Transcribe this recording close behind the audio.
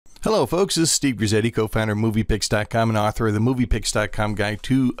Hello folks, this is Steve Grizzetti, co-founder of MoviePix.com and author of the MoviePix.com Guide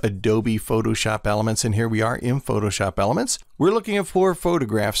to Adobe Photoshop Elements. And here we are in Photoshop Elements. We're looking at 4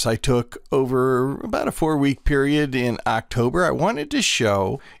 photographs I took over about a 4-week period in October. I wanted to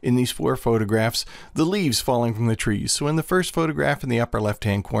show in these 4 photographs the leaves falling from the trees. So in the first photograph in the upper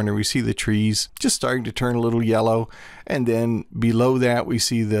left-hand corner, we see the trees just starting to turn a little yellow. And then below that, we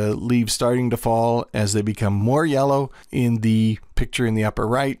see the leaves starting to fall as they become more yellow. In the picture in the upper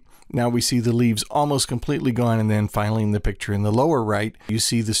right, now we see the leaves almost completely gone, and then finally in the picture in the lower right, you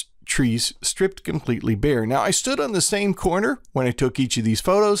see the trees stripped completely bare. Now I stood on the same corner when I took each of these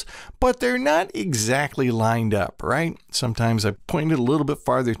photos, but they're not exactly lined up, right? Sometimes I pointed a little bit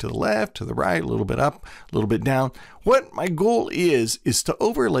farther to the left, to the right, a little bit up, a little bit down. What my goal is to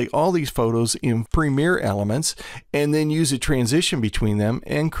overlay all these photos in Premiere Elements and then use a transition between them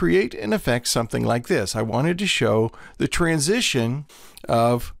and create an effect something like this. I wanted to show the transition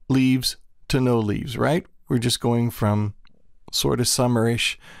of leaves to no leaves, right? We're just going from sort of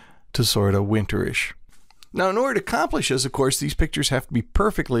summerish to sort of winterish. Now, in order to accomplish this, of course, these pictures have to be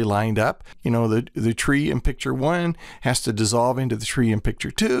perfectly lined up. You know, the tree in picture 1 has to dissolve into the tree in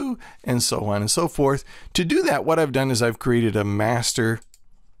picture 2, and so on and so forth. To do that, what I've done is I've created a master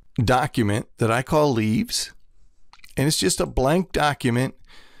document that I call Leaves, and it's just a blank document.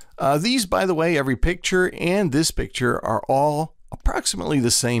 These, by the way, every picture and this picture are all approximately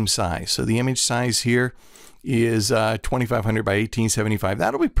the same size. So the image size here is 2500 by 1875.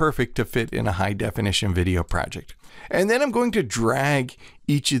 That'll be perfect to fit in a high definition video project. And then I'm going to drag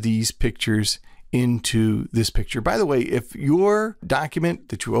each of these pictures into this picture. By the way, if your document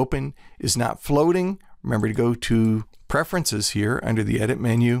that you open is not floating, remember to go to Preferences here under the Edit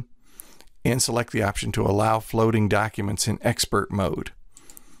menu and select the option to allow floating documents in expert mode.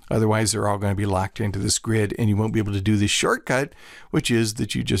 Otherwise, they're all going to be locked into this grid and you won't be able to do this shortcut, which is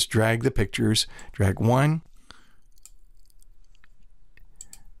that you just drag the pictures, drag 1,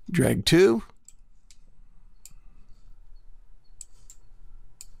 drag 2,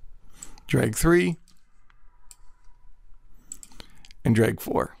 drag 3, and drag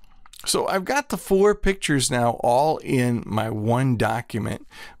 4. So I've got the 4 pictures now all in my one document,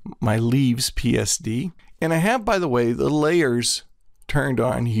 my Leaves PSD. And I have, by the way, the layers turned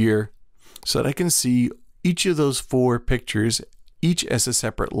on here so that I can see each of those 4 pictures, each as a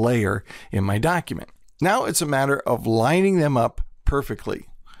separate layer in my document. Now it's a matter of lining them up perfectly.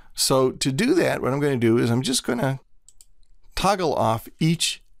 So to do that, what I'm going to do is I'm just going to toggle off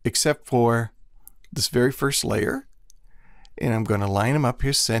each except for this very first layer. And I'm going to line them up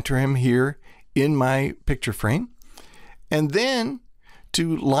here, center him here in my picture frame. And then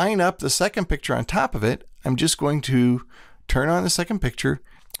to line up the second picture on top of it, I'm just going to turn on the second picture,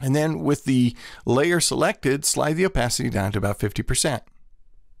 and then with the layer selected, slide the opacity down to about 50%.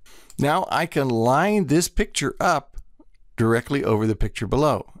 Now I can line this picture up directly over the picture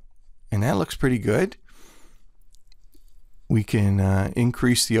below, and that looks pretty good. We can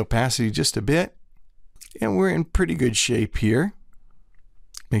increase the opacity just a bit, and we're in pretty good shape here.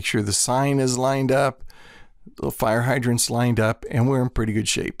 Make sure the sign is lined up, the fire hydrant's lined up, and we're in pretty good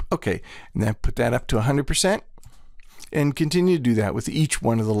shape. Okay, and then put that up to 100%. And continue to do that with each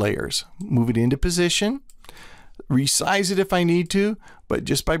one of the layers. Move it into position, resize it if I need to, but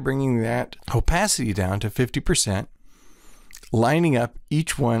just by bringing that opacity down to 50%, lining up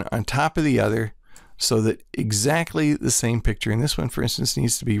each one on top of the other so that exactly the same picture. And this one, for instance,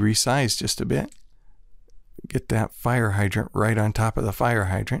 needs to be resized just a bit. Get that fire hydrant right on top of the fire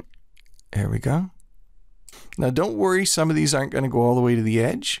hydrant. There we go. Now don't worry, some of these aren't going to go all the way to the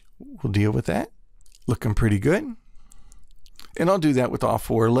edge. We'll deal with that. Looking pretty good. And I'll do that with all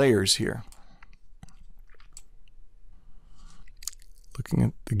 4 layers here. Looking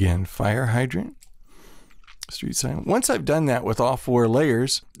at, again, fire hydrant, street sign. Once I've done that with all 4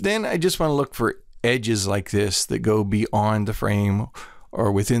 layers, then I just want to look for edges like this that go beyond the frame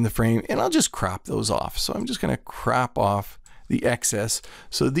or within the frame, and I'll just crop those off. So I'm just going to crop off the excess.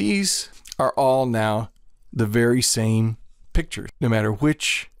 So these are all now the very same picture, no matter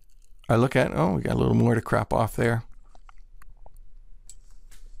which I look at. Oh, we got a little more to crop off there.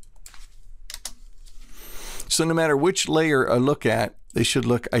 So no matter which layer I look at, they should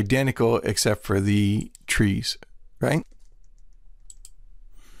look identical except for the trees, right?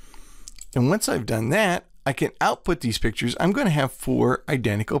 And once I've done that, I can output these pictures. I'm going to have 4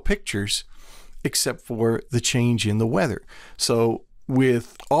 identical pictures except for the change in the weather. So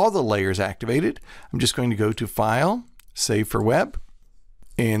with all the layers activated, I'm just going to go to File, Save for Web,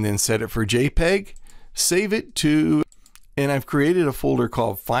 and then set it for JPEG, save it to, and I've created a folder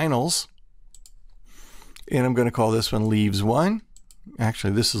called Finals. And I'm going to call this one Leaves 1.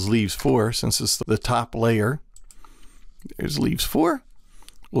 Actually, this is leaves 4 since it's the top layer. There's leaves 4.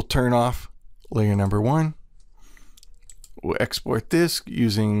 We'll turn off layer number 1. We'll export this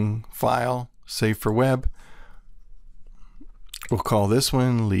using File, Save for Web. We'll call this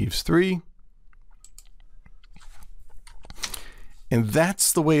one leaves 3. And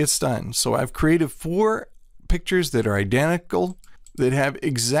that's the way it's done. So I've created 4 pictures that are identical, that have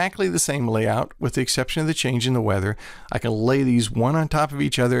exactly the same layout with the exception of the change in the weather. I can lay these one on top of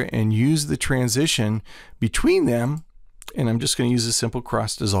each other and use the transition between them. And I'm just going to use a simple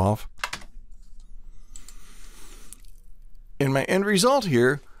cross dissolve. And my end result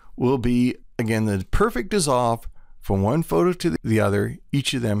here will be, again, the perfect dissolve from one photo to the other,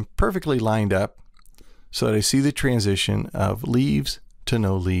 each of them perfectly lined up so that I see the transition of leaves to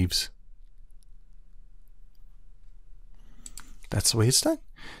no leaves. That's the way it's done.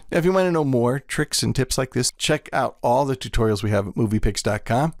 Now, if you want to know more tricks and tips like this, check out all the tutorials we have at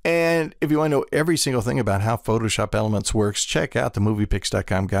moviepix.com. And if you want to know every single thing about how Photoshop Elements works, check out the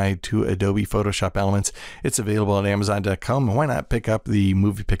moviepix.com guide to Adobe Photoshop Elements. It's available at amazon.com. And why not pick up the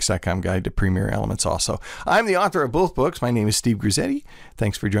moviepix.com guide to Premiere Elements also? I'm the author of both books. My name is Steve Grizzetti.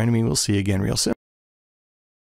 Thanks for joining me. We'll see you again real soon.